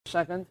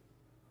second.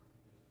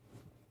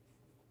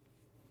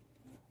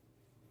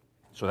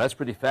 So that's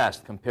pretty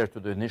fast compared to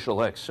the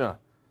initial x. So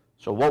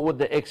what would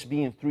the x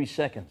be in 3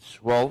 seconds?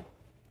 Well,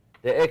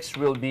 the x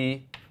will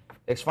be,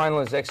 x final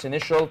is x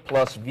initial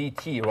plus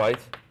vt, right?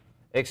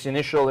 X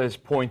initial is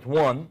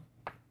 0.1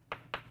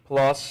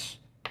 plus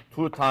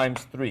 2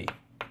 times 3.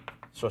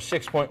 So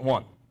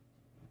 6.1.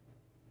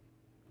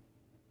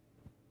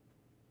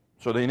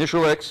 So the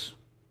initial x,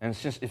 and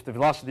since if the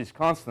velocity is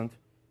constant,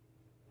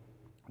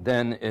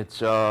 then it's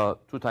 2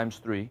 times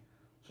 3.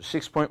 So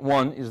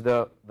 6.1 is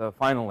the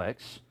final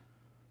x.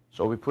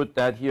 So we put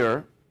that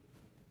here.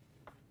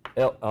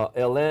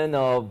 ln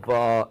of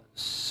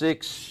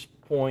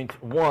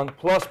 6.1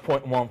 plus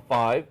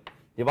 0.15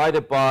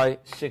 divided by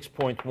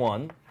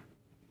 6.1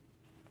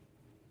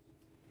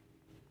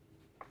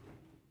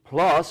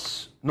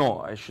 plus,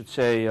 no, I should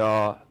say,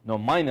 no,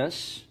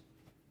 minus,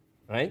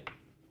 right?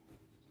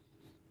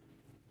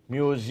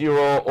 Mu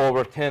 0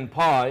 over 10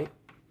 pi,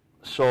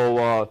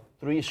 so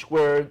 3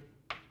 squared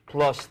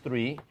plus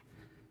 3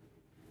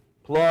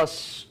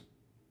 plus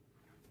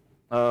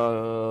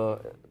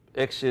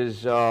x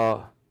is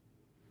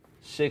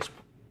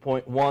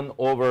 6.1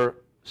 over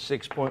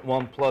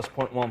 6.1 plus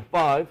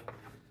 0.15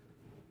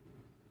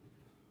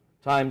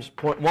 times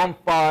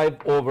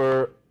 0.15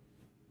 over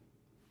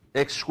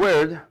x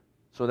squared,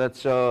 so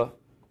that's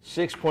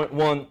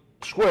 6.1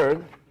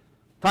 squared,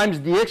 times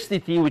dx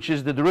dt, which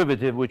is the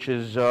derivative, which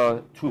is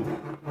 2.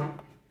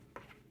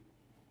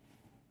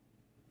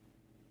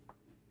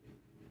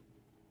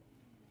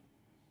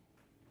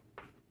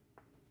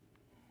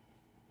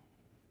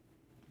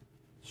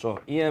 So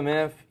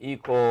EMF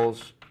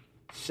equals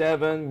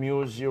 7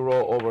 mu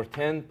 0 over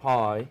 10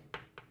 pi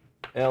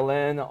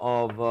ln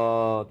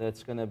of,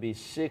 that's going to be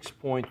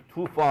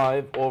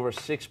 6.25 over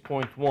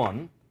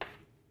 6.1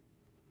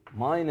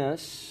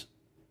 minus,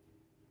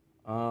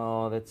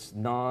 that's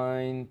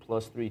 9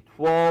 plus 3,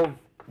 12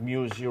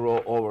 mu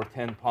 0 over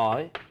 10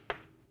 pi,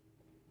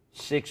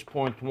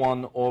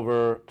 6.1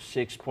 over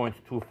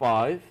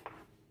 6.25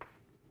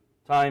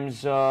 times,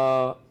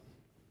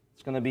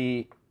 it's going to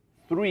be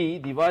 3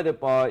 divided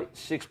by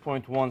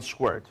 6.1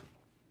 squared.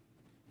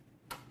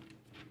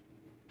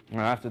 And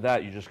after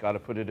that, you just got to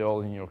put it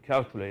all in your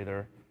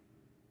calculator.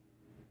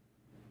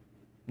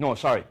 No,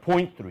 sorry,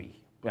 0.3.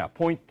 Yeah,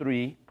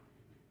 0.3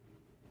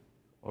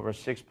 over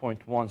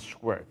 6.1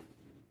 squared.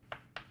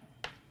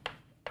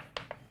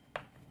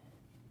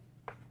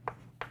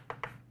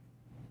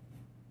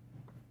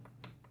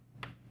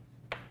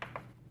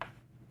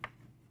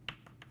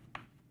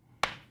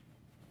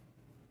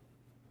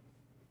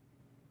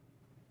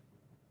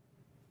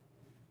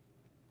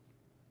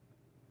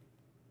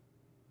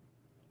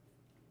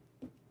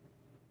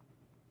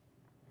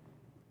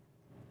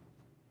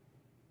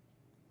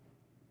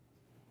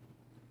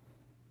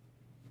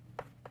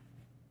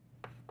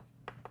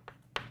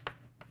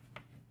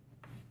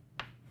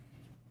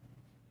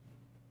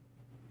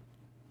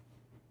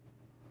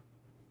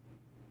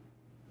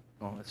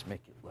 Oh, let's make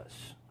it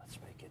less. Let's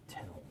make it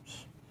 10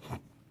 ohms.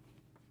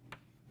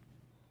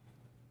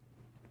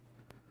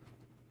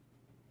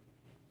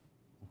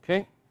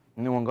 Okay,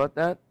 anyone got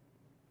that?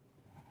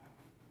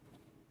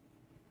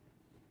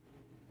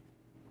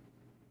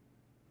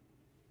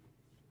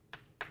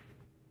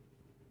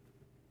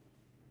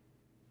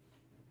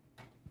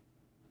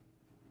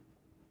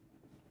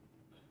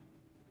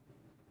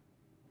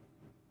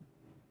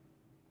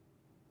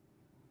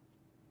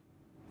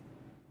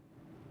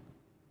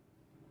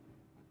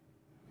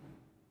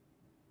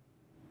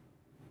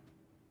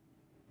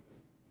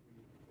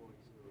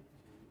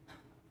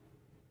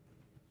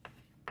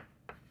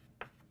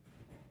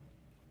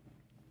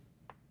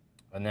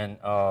 And then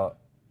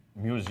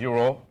mu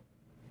 0.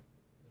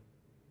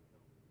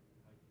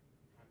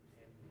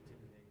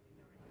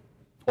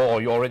 Oh,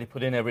 you already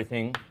put in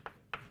everything.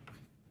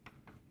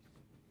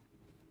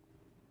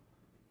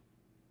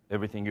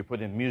 Everything you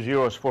put in. Mu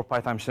 0 is 4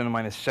 pi times 10 to the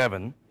minus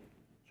 7.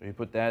 So you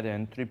put that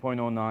in,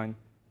 3.09.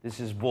 This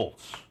is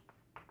volts.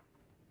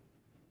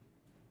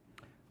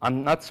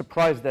 I'm not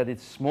surprised that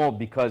it's small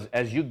because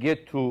as you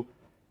get to,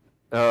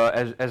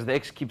 as the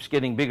x keeps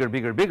getting bigger,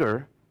 bigger,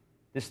 bigger,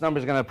 this number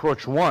is going to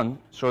approach 1,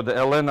 so the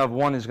ln of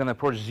 1 is going to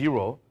approach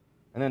 0.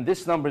 And then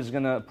this number is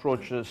going to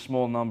approach a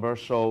small number.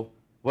 So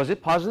was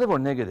it positive or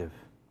negative?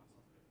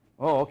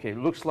 Oh, okay.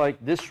 Looks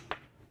like this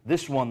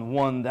one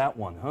won that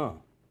one, huh?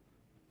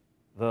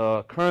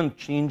 The current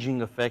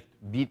changing effect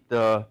beat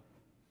the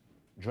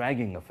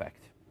dragging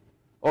effect.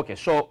 Okay,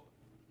 so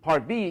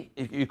part B,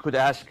 if you could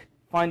ask,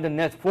 find the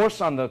net force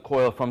on the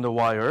coil from the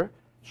wire.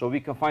 So we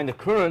can find the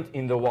current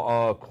in the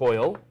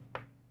coil.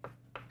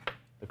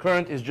 The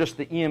current is just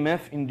the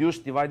EMF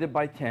induced divided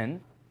by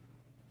 10.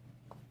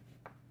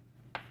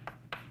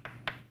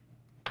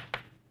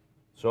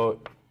 So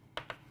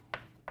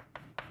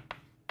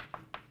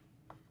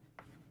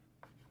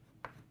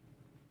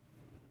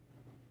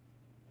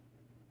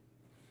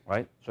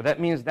right? So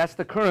that means that's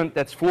the current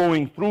that's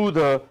flowing through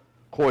the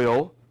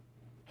coil,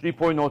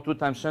 3.02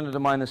 times 10 to the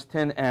minus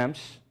 10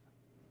 amps.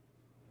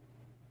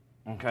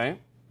 Okay?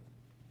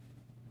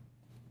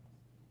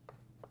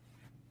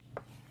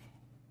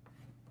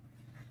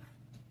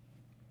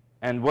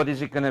 And what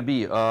is it going to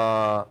be?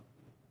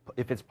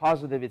 If it's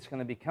positive, it's going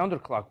to be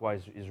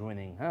counterclockwise is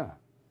winning, huh?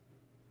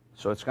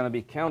 So it's going to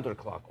be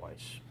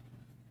counterclockwise.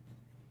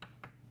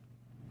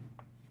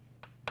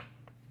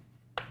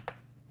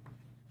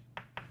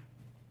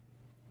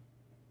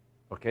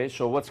 Okay,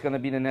 so what's going to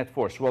be the net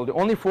force? Well, the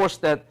only force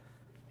that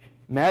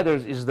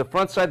matters is the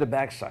front side, the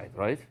back side,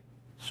 right?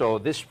 So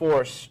this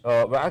force,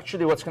 well,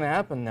 actually what's going to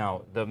happen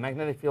now, the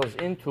magnetic field is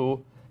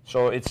into,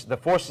 so the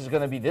force is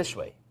going to be this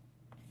way.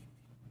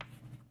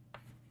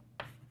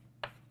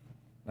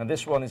 And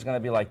this one is going to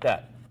be like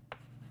that.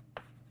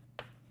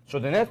 So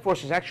the net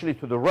force is actually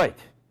to the right.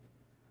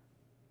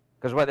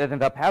 Because what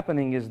ended up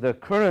happening is the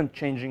current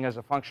changing as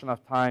a function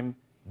of time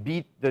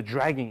beat the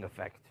dragging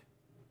effect.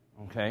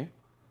 Okay?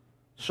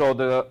 So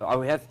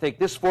we have to take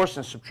this force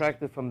and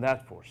subtract it from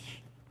that force.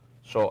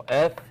 So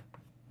F,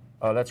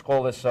 let's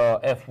call this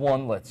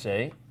F1, let's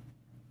say.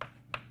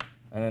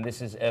 And then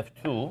this is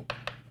F2.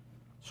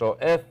 So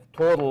F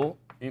total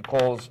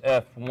equals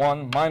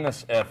F1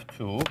 minus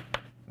F2.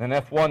 Then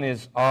F1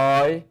 is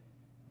I,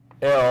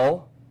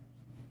 L.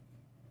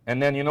 And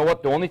then you know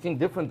what? The only thing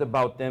different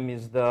about them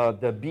is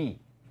the B.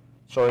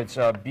 So it's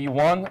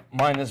B1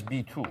 minus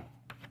B2.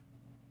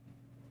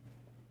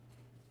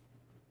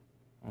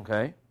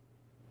 Okay?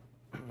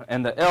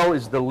 And the L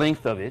is the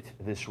length of it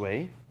this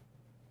way.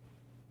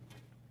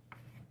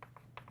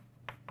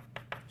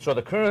 So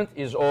the current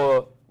is,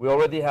 we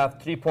already have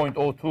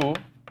 3.02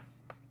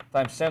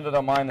 times 10 to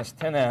the minus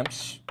 10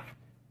 amps.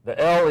 The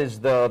L is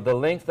the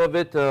length of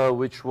it,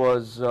 which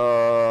was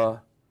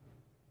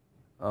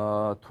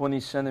 20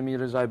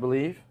 centimeters, I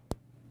believe.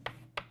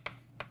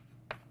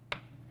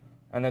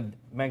 And the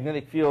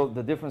magnetic field,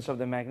 the difference of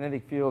the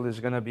magnetic field is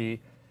going to be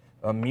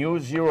mu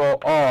 0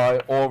 I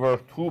over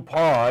 2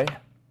 pi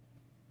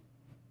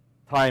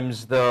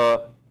times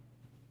the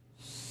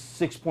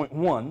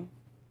 6.1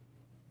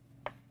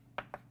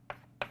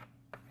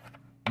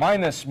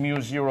 minus mu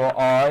 0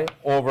 I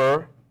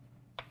over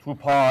 2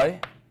 pi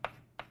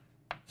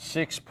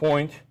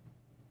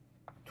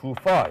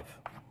 6.25.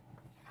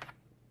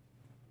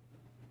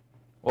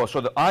 Well,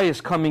 so the I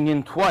is coming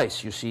in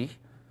twice, you see.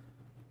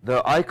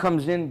 The I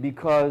comes in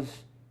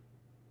because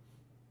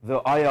the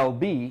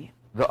ILB,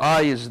 the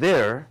I is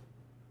there.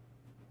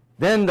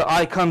 Then the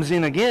I comes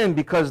in again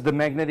because the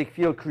magnetic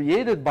field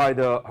created by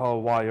the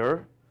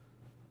wire.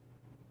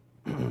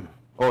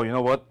 Oh, you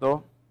know what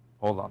though?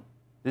 Hold on.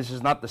 This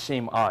is not the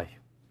same I.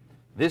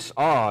 This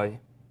I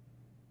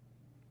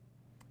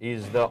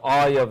is the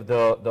I of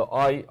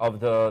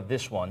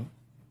this one.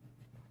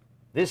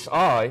 This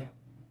I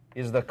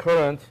is the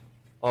current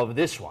of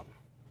this one.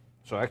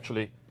 So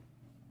actually,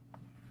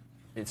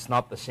 it's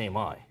not the same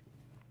I,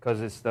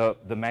 because it's the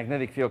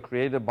magnetic field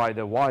created by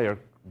the wire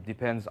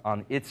depends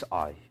on its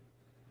I.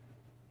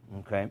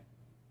 Okay?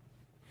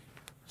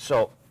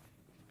 So,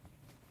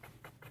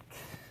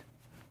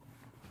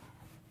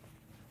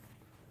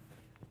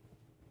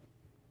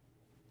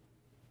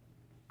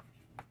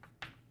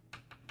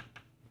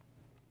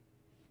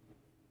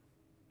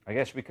 I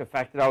guess we could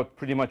factor out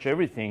pretty much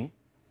everything.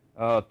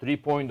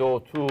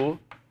 3.02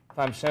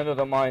 times 10 to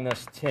the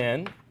minus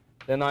 10.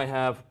 Then I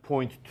have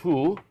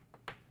 0.2.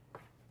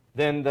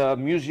 Then the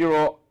mu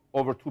 0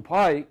 over 2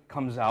 pi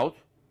comes out.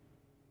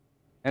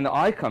 And the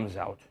I comes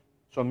out.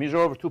 So mu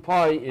 0 over 2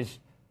 pi is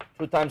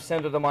 2 times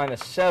 10 to the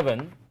minus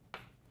 7.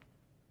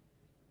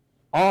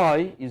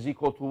 I is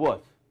equal to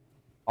what?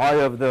 I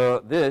of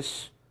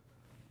this.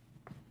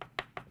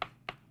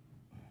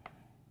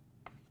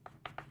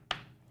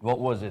 What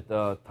was it?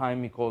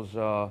 Time equals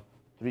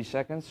 3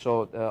 seconds.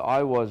 So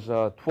I was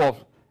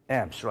 12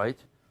 amps, right?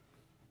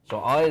 So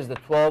I is the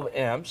 12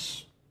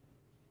 amps.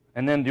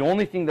 And then the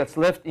only thing that's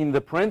left in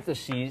the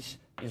parentheses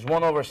is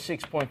 1 over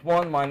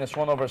 6.1 minus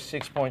 1 over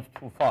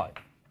 6.25.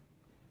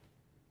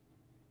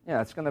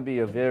 Yeah, it's going to be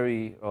a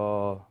very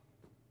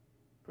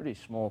pretty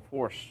small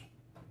force.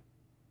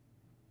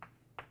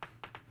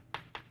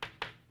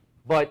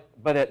 But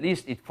at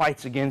least it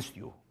fights against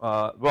you.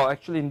 Well,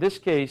 actually, in this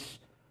case,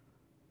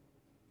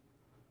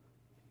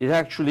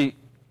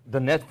 the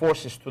net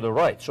force is to the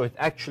right. So it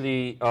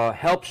actually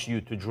helps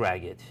you to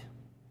drag it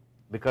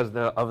because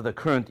of the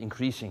current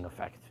increasing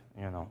effect,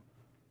 you know.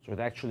 So it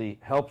actually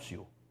helps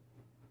you.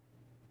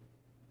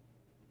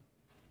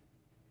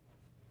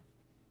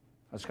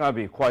 It's going to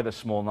be quite a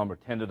small number,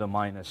 10 to the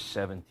minus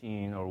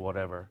 17 or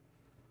whatever.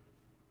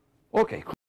 Okay.